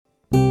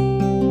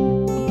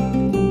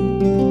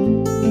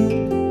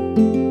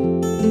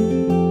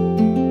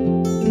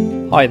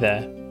Hi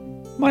there,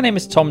 my name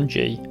is Tom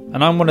G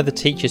and I'm one of the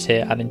teachers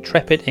here at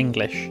Intrepid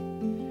English.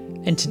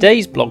 In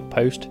today's blog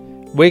post,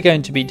 we're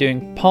going to be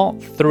doing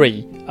part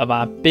 3 of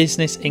our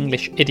Business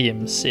English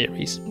Idioms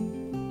series.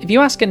 If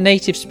you ask a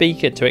native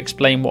speaker to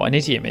explain what an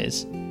idiom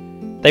is,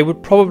 they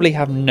would probably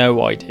have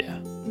no idea.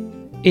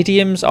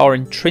 Idioms are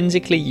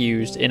intrinsically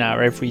used in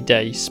our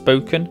everyday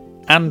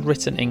spoken and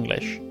written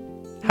English.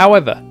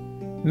 However,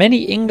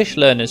 many English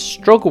learners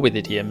struggle with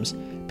idioms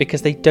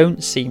because they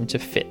don't seem to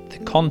fit the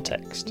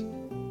context.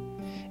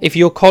 If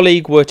your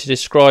colleague were to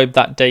describe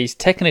that day's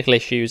technical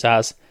issues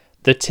as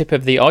the tip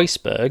of the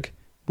iceberg,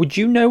 would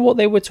you know what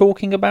they were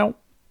talking about?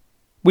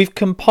 We've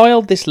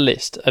compiled this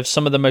list of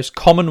some of the most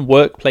common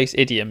workplace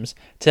idioms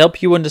to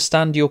help you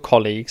understand your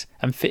colleagues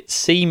and fit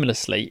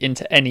seamlessly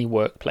into any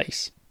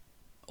workplace.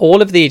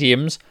 All of the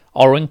idioms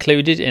are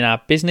included in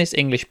our Business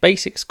English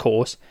Basics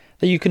course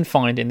that you can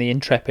find in the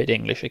Intrepid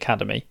English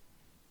Academy.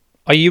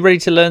 Are you ready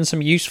to learn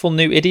some useful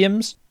new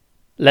idioms?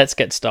 Let's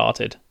get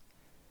started.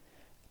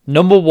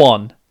 Number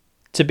 1.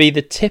 To be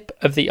the tip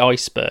of the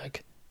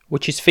iceberg,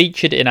 which is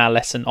featured in our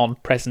lesson on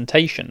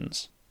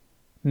presentations.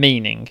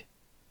 Meaning,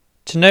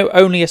 to know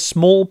only a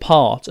small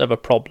part of a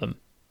problem.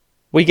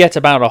 We get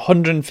about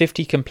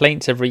 150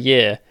 complaints every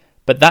year,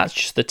 but that's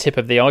just the tip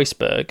of the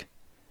iceberg.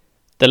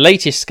 The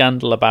latest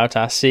scandal about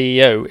our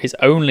CEO is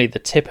only the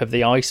tip of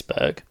the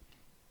iceberg.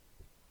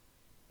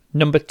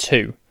 Number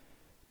 2.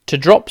 To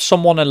drop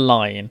someone a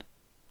line.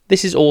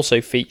 This is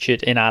also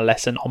featured in our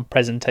lesson on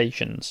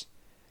presentations.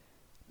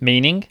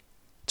 Meaning,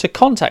 to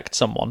contact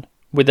someone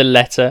with a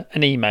letter,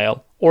 an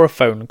email, or a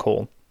phone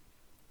call.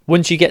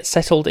 Once you get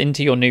settled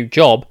into your new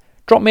job,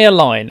 drop me a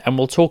line and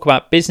we'll talk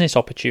about business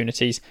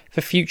opportunities for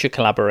future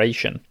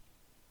collaboration.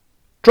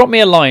 Drop me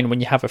a line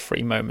when you have a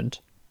free moment.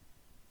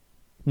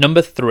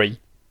 Number 3.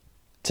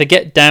 To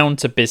get down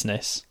to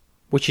business,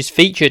 which is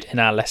featured in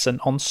our lesson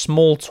on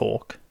small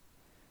talk.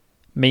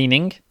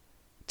 Meaning,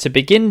 to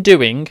begin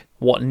doing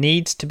what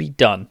needs to be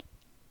done.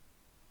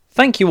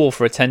 Thank you all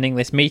for attending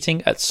this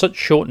meeting at such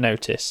short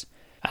notice.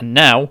 And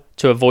now,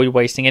 to avoid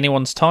wasting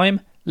anyone's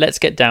time, let's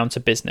get down to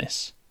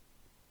business.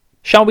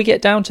 Shall we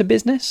get down to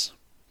business?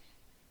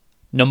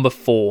 Number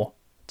 4.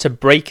 To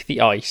break the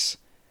ice,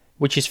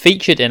 which is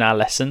featured in our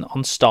lesson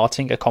on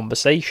starting a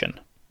conversation.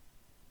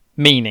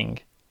 Meaning,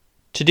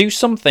 to do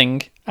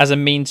something as a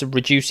means of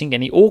reducing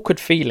any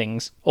awkward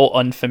feelings or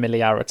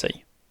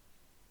unfamiliarity.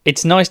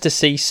 It's nice to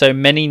see so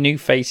many new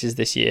faces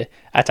this year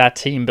at our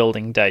team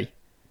building day.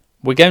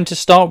 We're going to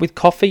start with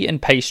coffee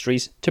and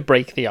pastries to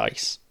break the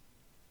ice.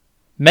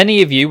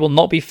 Many of you will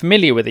not be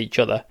familiar with each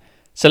other,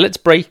 so let's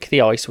break the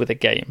ice with a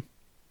game.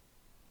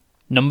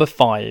 Number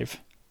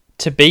 5.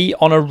 To be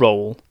on a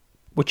roll,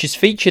 which is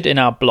featured in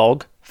our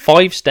blog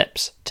 5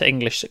 Steps to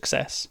English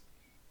Success.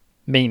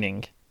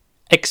 Meaning,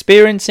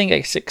 experiencing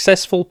a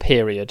successful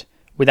period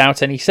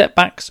without any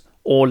setbacks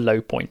or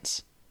low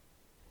points.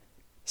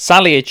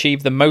 Sally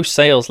achieved the most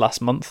sales last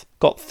month,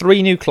 got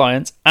 3 new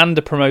clients and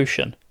a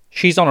promotion.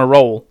 She's on a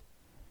roll.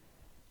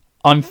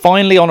 I'm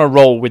finally on a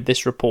roll with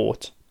this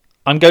report.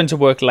 I'm going to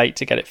work late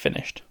to get it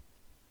finished.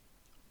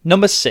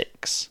 Number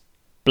 6.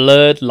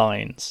 Blurred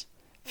lines,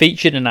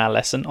 featured in our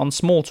lesson on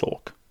small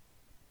talk.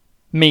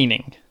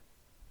 Meaning,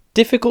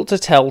 difficult to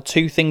tell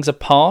 2 things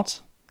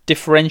apart,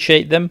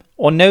 differentiate them,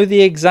 or know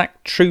the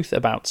exact truth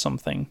about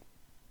something.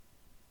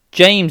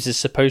 James is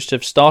supposed to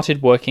have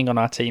started working on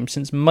our team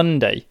since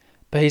Monday,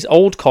 but his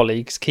old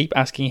colleagues keep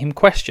asking him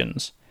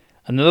questions.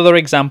 Another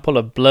example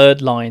of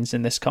blurred lines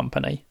in this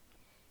company.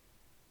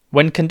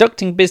 When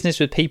conducting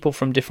business with people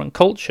from different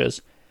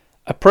cultures,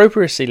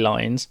 appropriacy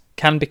lines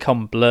can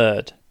become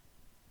blurred.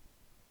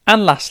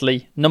 And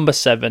lastly, number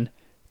 7,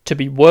 to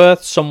be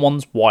worth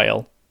someone's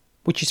while,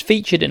 which is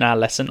featured in our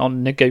lesson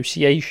on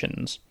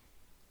negotiations.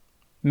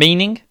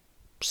 Meaning,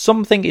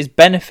 something is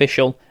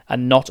beneficial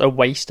and not a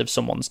waste of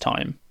someone's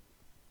time.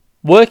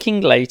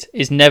 Working late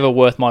is never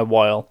worth my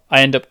while.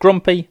 I end up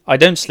grumpy, I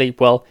don't sleep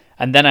well,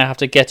 and then I have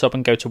to get up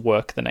and go to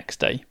work the next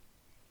day.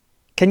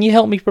 Can you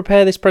help me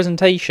prepare this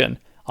presentation?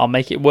 I'll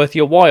make it worth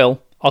your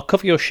while. I'll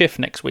cover your shift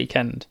next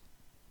weekend.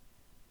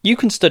 You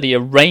can study a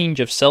range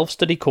of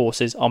self-study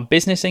courses on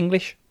business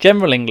English,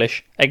 general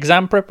English,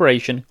 exam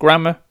preparation,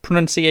 grammar,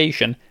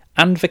 pronunciation,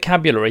 and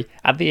vocabulary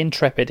at the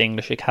Intrepid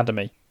English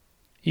Academy.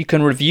 You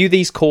can review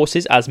these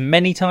courses as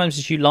many times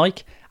as you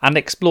like and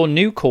explore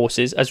new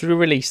courses as we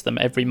release them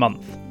every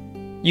month.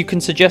 You can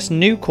suggest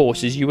new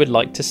courses you would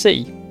like to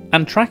see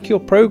and track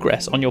your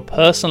progress on your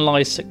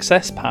personalised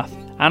success path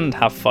and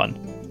have fun.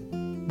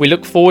 We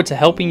look forward to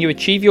helping you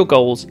achieve your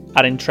goals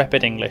at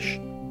Intrepid English.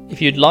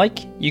 If you'd like,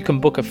 you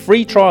can book a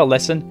free trial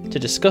lesson to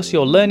discuss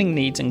your learning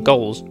needs and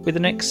goals with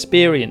an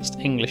experienced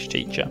English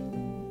teacher.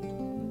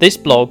 This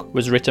blog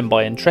was written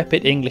by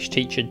Intrepid English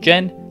teacher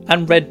Jen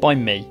and read by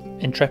me,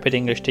 Intrepid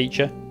English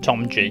teacher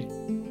Tom G.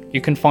 You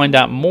can find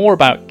out more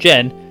about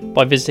Jen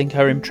by visiting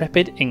her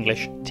Intrepid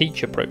English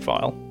teacher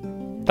profile.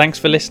 Thanks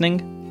for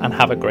listening and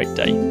have a great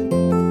day.